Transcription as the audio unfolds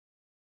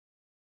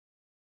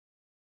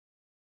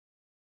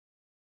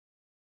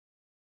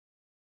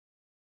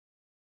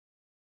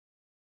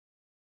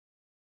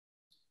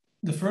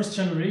The first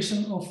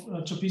generation of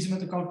trapezius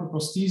metacarpal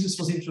prosthesis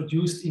was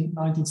introduced in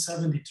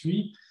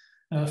 1973,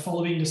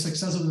 following the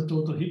success of the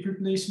total hip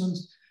replacement,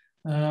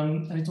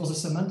 and it was a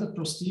cemented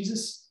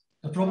prosthesis.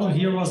 The problem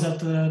here was that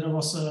there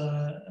was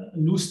a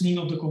loosening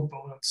of the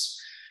components.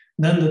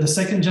 Then the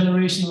second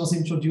generation was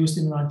introduced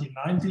in the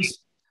 1990s.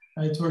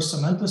 It were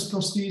cementless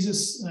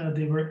prostheses.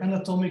 They were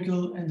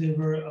anatomical and they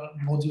were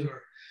modular.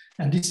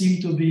 And this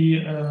seemed to be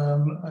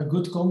a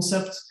good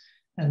concept.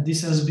 And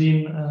this has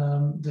been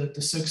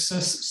the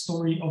success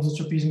story of the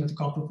trapezius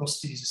metacarpal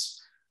prosthesis.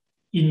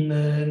 In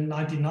the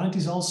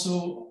 1990s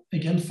also,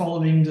 again,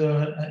 following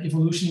the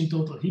evolution in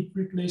total hip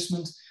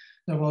replacement,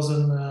 there was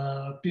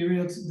a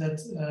period that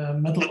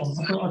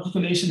metal-on-metal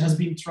articulation has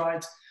been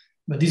tried,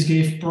 but this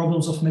gave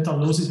problems of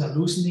metallosis and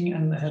loosening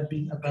and had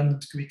been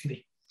abandoned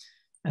quickly.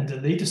 And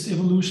the latest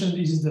evolution,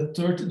 this is the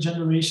third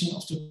generation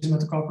of trapezius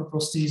metacarpal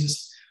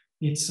prosthesis.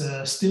 It's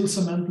still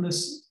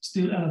cementless,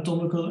 still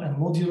anatomical and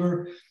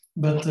modular,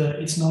 but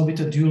it's now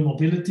with a dual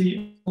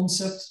mobility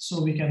concept,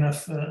 so we can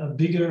have a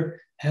bigger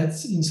head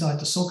inside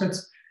the socket,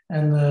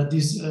 and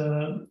this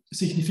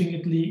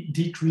significantly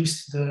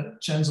decreased the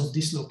chance of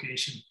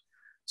dislocation.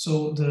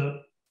 So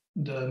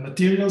the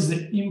materials,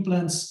 the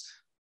implants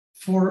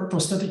for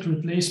prosthetic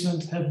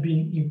replacement have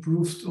been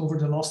improved over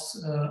the last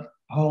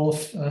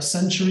half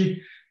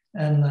century,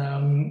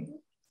 and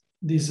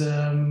this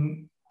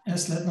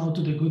has led now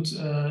to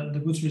the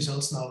good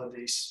results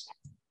nowadays.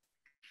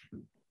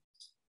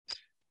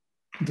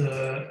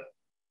 The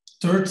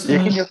third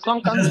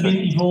that has been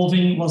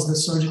evolving was the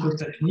surgical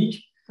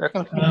technique,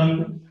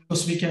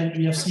 because we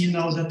have seen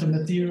now that the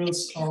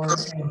materials are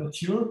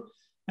mature,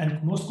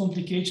 and most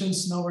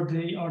complications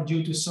nowadays are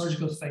due to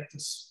surgical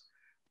factors.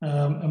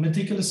 A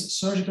meticulous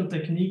surgical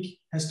technique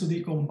has to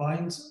be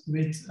combined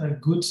with a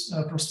good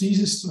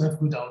prosthesis to have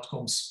good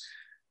outcomes.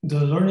 The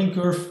learning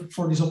curve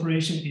for this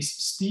operation is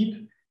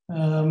steep.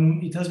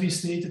 It has been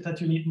stated that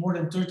you need more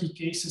than 30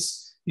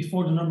 cases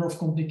before the number of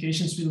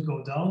complications will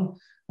go down.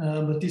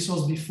 But this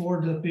was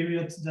before the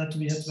period that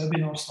we had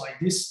webinars like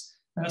this.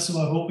 So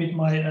I hope with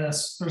my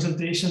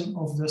presentation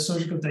of the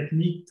surgical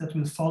technique that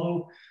will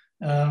follow,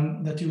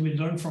 that you will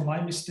learn from my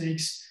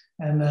mistakes,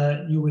 and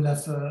you will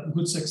have a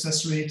good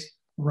success rate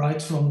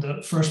right from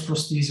the first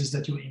prosthesis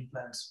that you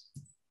implant.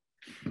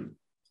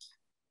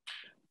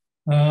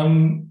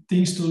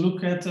 Things to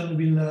look at, and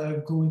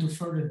we'll go into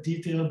further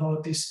detail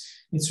about this.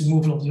 It's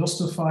removal of the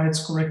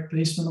osteophytes, correct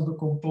placement of the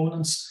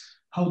components,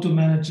 how to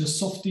manage the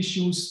soft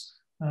tissues,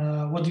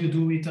 what do you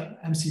do with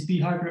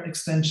MCP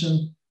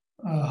hyperextension,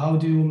 how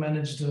do you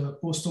manage the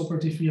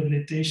post-operative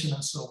rehabilitation,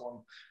 and so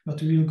on.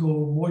 But we will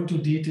go more into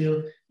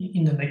detail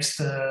in the next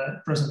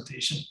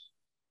presentation.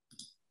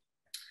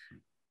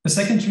 The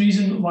second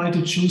reason why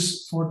to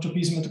choose for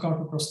trapezius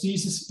metacarpal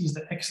prosthesis is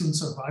the excellent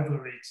survival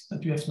rate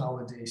that we have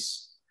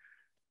nowadays.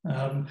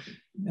 On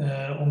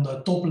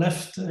the top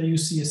left, you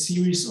see a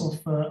series of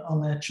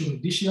Alain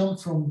Chirurgician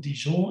from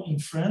Dijon in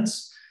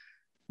France.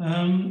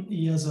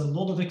 He has a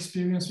lot of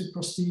experience with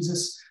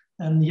prosthesis,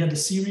 and he had a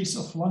series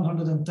of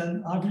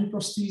 110 agri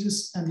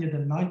prostheses, and he had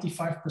a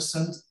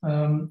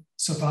 95%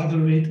 survival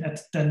rate at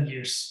 10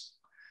 years.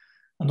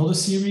 Another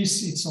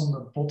series, it's on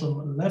the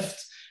bottom left,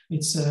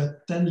 it's a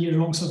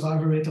 10-year-long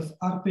survival rate of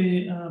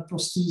RP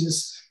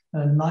prosthesis,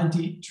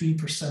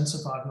 93%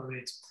 survival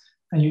rate.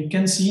 And you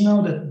can see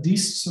now that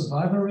these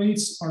survival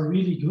rates are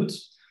really good,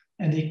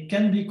 and they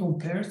can be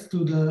compared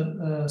to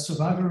the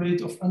survival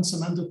rate of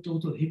uncemented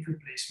total hip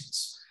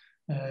replacements.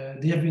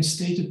 They have been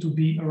stated to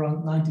be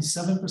around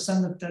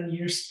 97% at 10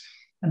 years,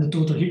 and the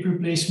total hip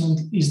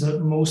replacement is the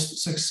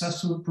most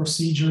successful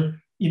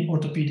procedure in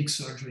orthopedic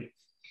surgery.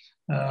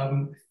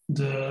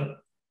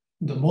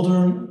 The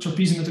modern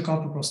trapezius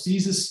metacarpal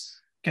prosthesis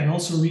can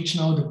also reach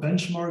now the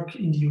benchmark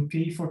in the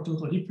UK for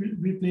total hip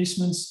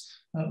replacements,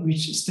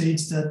 which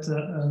states that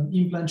an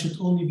implant should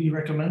only be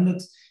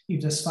recommended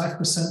if there's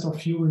 5% or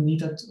fewer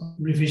needed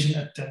revision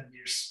at 10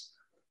 years.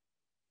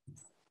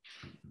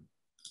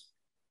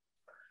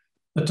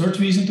 The third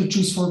reason to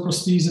choose for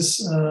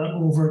prosthesis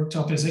over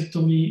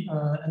trapezectomy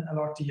and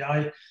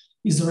LRTI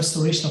is the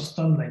restoration of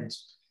thumb length.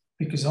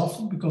 Because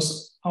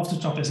after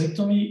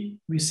trapezectomy,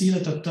 we see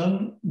that the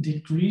thumb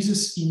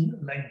decreases in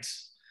length.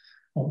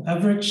 On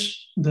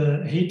average,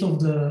 the height of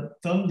the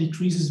thumb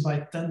decreases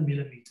by 10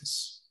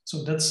 millimeters.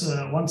 So that's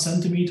 1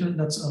 centimeter,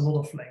 that's a lot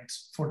of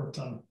length for the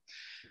thumb.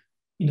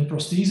 In the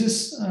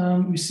prosthesis,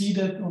 we see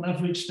that on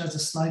average, there's a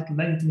slight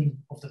lengthening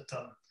of the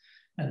thumb.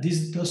 And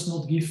this does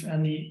not give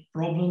any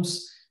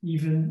problems,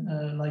 even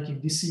like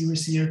in this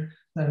series here,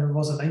 there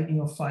was a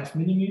lengthening of 5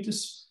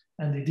 millimeters,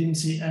 and they didn't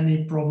see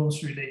any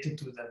problems related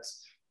to that.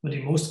 But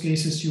in most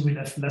cases, you will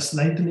have less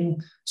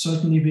lengthening,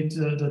 certainly with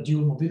the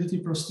dual mobility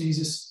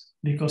prosthesis,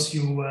 because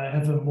you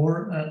have a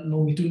more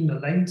longitudinal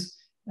length,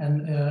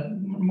 and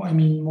I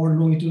mean more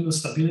longitudinal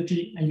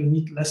stability, and you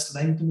need less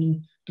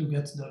lengthening to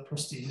get the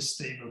prosthesis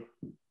stable.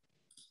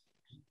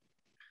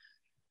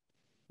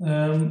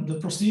 The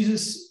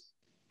prosthesis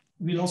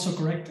will also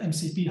correct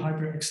MCP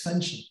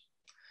hyperextension.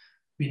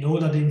 We know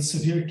that in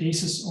severe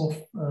cases of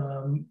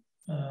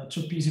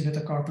trapezius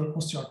metacarpal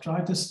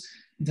osteoarthritis,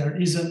 there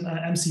is an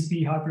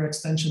MCP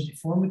hyperextension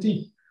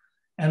deformity.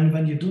 And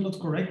when you do not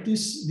correct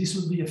this, this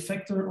will be a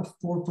factor of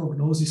poor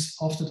prognosis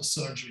after the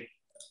surgery.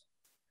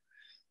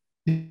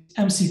 The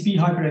MCP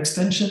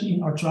hyperextension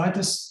in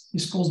arthritis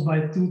is caused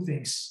by two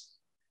things.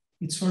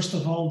 It's first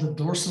of all the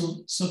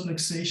dorsal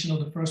subluxation of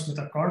the first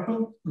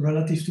metacarpal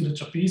relative to the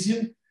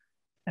trapezium,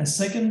 and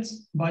second,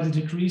 by the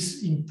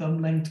decrease in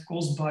thumb length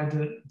caused by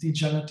the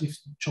degenerative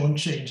joint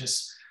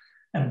changes.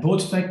 And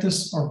both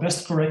factors are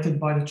best corrected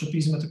by the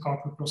trapezius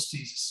metacarpal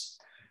prosthesis.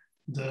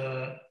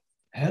 The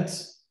head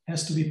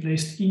has to be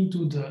placed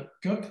into the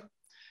cup,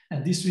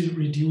 and this will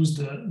reduce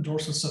the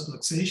dorsal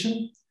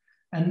subluxation.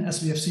 And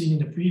as we have seen in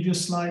the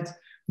previous slide,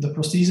 the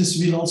prosthesis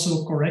will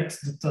also correct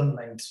the thumb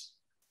length.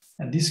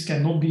 And this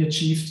cannot be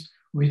achieved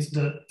with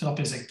the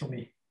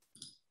trapezectomy.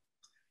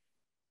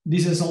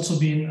 This has also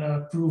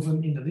been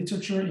proven in the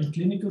literature in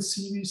clinical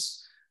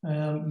series.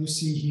 You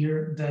see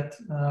here that,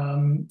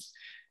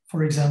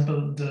 for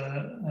example,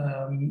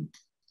 the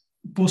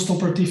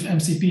postoperative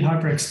MCP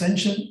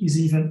hyperextension is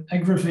even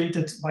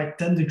aggravated by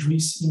 10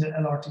 degrees in the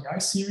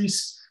LRTI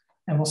series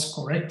and was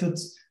corrected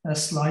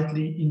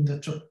slightly in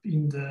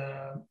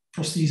the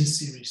prosthesis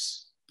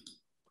series.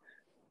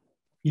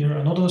 Here,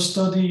 another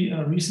study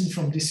recent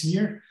from this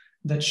year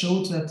that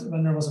showed that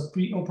when there was a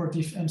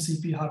preoperative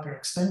MCP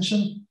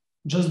hyperextension,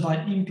 just by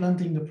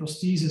implanting the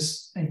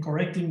prosthesis and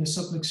correcting the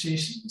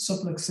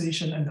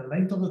subluxation and the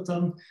length of the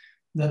thumb,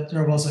 that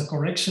there was a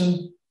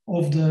correction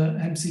of the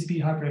MCP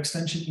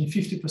hyperextension in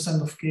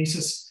 50% of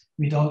cases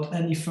without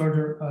any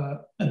further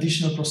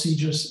additional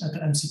procedures at the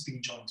MCP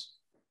joint.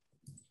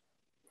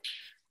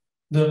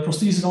 The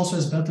prosthesis also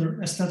has better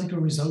aesthetical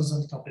results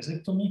than the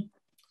trapezectomy.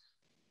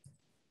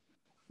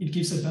 It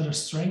gives a better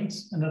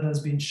strength, and that has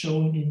been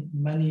shown in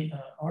many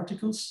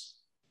articles.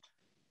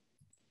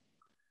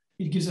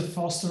 It gives a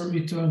faster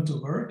return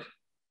to work.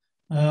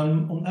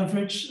 On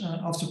average,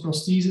 after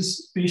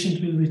prosthesis,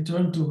 patient will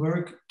return to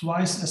work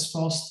twice as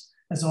fast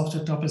as after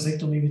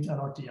trapezectomy with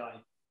LRTI.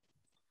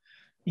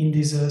 In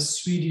this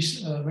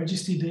Swedish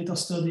registry data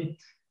study,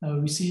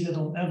 we see that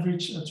on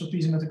average, a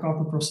trapezius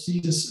metacarpal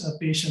prosthesis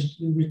patient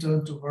will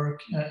return to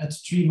work at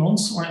 3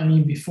 months, or I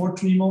mean before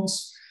 3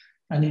 months.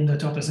 And in the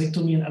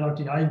trapezectomy and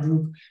LRTI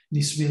group,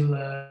 this will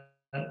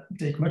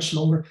take much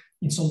longer,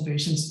 in some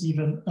patients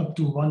even up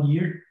to 1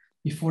 year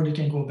before they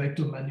can go back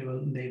to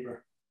manual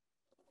labor.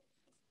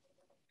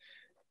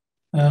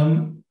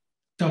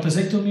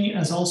 Trapezectomy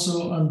has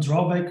also a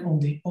drawback on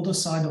the other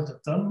side of the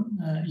thumb,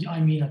 I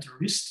mean at the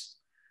wrist.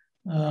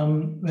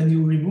 When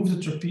you remove the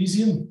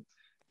trapezium,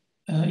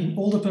 in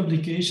all the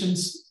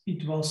publications,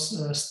 it was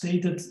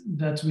stated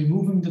that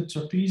removing the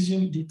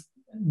trapezium did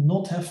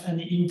not have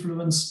any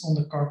influence on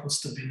the carpal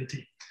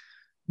stability.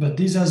 But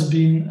this has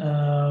been,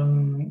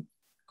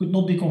 could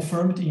not be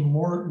confirmed in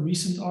more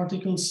recent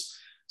articles.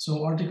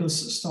 So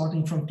articles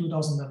starting from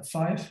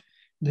 2005,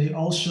 they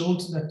all showed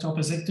that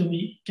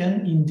trapezectomy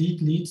can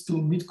indeed lead to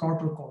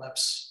midcarpal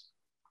collapse.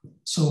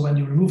 So when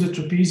you remove the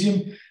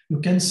trapezium, you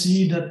can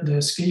see that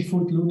the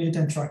scaphoid, lunate,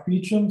 and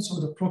trapetrum, so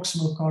the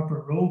proximal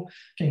carpal row,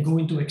 can go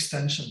into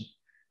extension.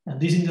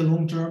 And this in the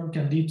long term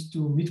can lead to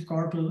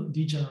midcarpal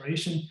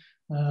degeneration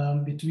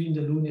between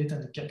the lunate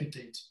and the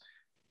capitate.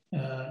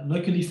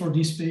 Luckily for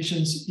these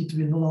patients, it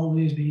will not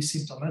always be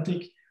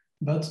symptomatic,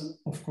 but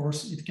of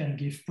course it can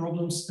give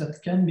problems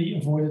that can be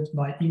avoided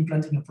by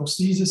implanting a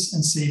prosthesis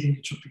and saving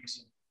the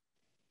trapezium.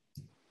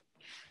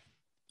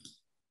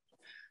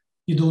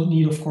 You don't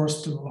need, of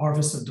course, to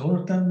harvest a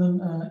donor tendon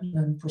in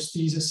a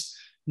prosthesis.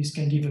 This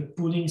can give a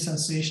pulling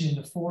sensation in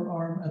the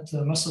forearm at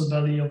the muscle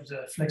belly of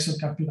the flexor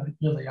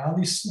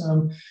capillaris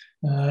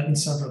in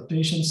several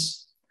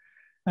patients.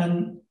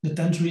 And the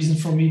 10th reason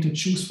for me to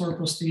choose for a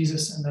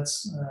prosthesis, and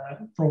that's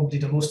probably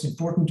the most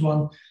important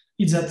one,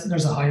 is that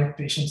there's a higher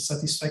patient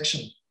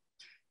satisfaction.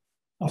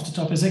 After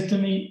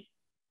trapezectomy,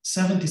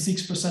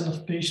 76%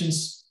 of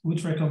patients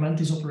would recommend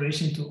this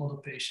operation to other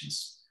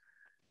patients.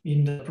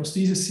 In the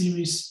prosthesis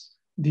series,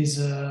 this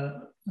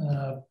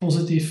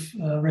positive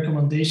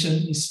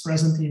recommendation is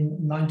present in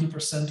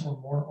 90% or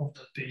more of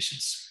the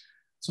patients.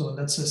 So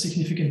that's a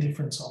significant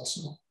difference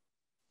also.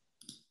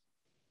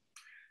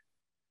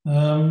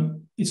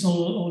 It's not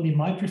only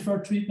my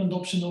preferred treatment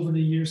option over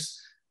the years,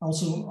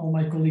 also all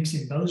my colleagues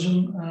in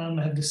Belgium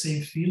have the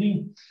same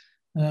feeling.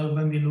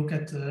 When we look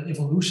at the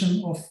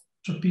evolution of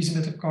trapezius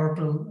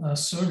metacarpal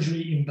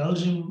surgery in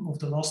Belgium of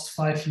the last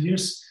 5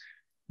 years,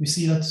 we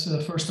see that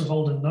first of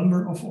all, the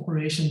number of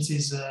operations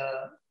is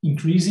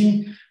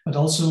increasing, but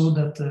also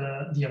that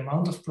the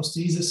amount of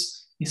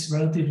prosthesis is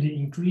relatively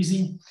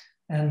increasing,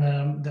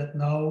 and that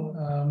now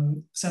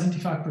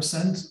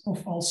 75%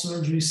 of all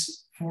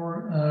surgeries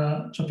for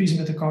trapezius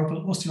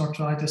metacarpal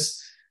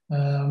osteoarthritis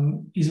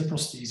is a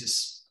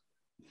prosthesis.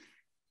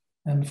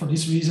 And for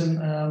this reason,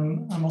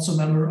 I'm also a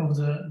member of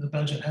the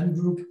Belgian hand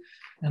group,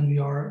 and we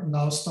are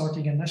now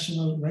starting a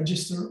national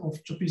register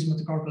of trapezius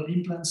metacarpal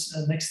implants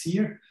next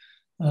year,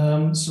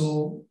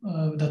 so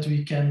that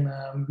we can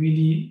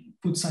really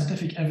put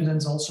scientific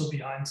evidence also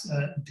behind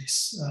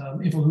this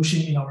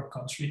evolution in our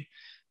country.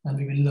 And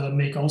we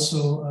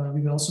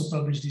will also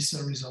publish these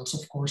results,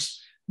 of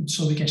course,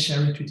 so we can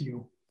share it with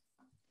you.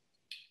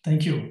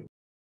 Thank you.